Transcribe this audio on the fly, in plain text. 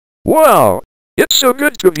Wow! It's so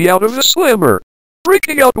good to be out of the slammer.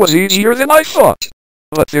 Breaking out was easier than I thought.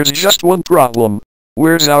 But there's just one problem.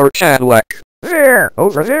 Where's our Cadillac? There,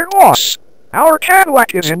 over there, boss. Our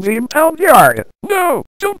Cadillac is in the impound yard. No,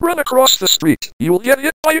 don't run across the street. You'll get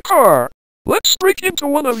hit by a car. Let's break into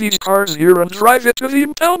one of these cars here and drive it to the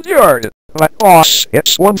impound yard. But boss,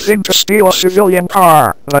 it's one thing to steal a civilian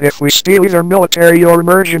car, but if we steal either military or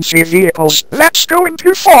emergency vehicles, that's going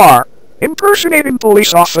too far. Impersonating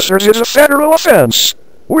police officers is a federal offense.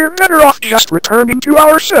 We're better off just returning to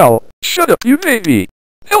our cell. Shut up, you baby.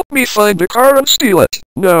 Help me find a car and steal it.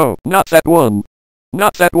 No, not that one.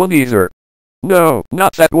 Not that one either. No,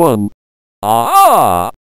 not that one.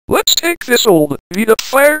 Ah! Let's take this old, beat-up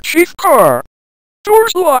fire chief car.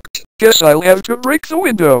 Door's locked. Guess I'll have to break the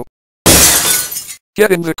window.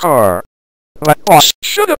 Get in the car. But boss,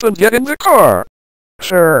 Shut up and get in the car.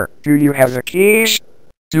 sir, do you have the keys?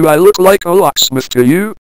 Do I look like a locksmith to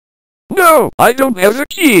you? No, I don't have the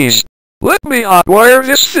keys. Let me hotwire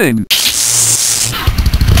this thing.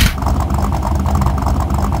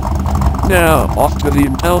 Now, off to the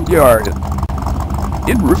impound yard.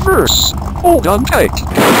 In reverse. Hold on tight.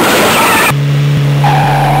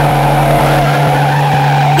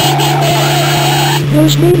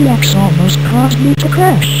 Those maniacs almost caused me to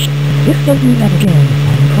crash. If they do that again,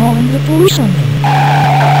 I'm calling the police on them.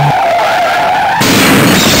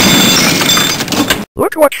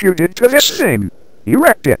 Look what you did to this thing. You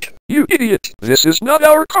wrecked it. You idiot. This is not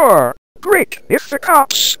our car. Great. If the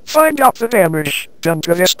cops find out the damage done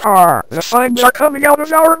to this car, the fines are coming out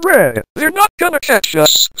of our bread. They're not gonna catch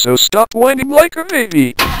us, so stop whining like a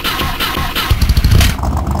baby.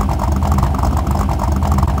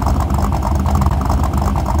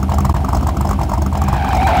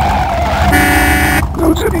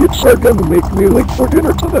 Those idiots are gonna make me late for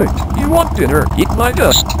dinner tonight. You want dinner? Eat my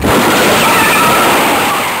dust.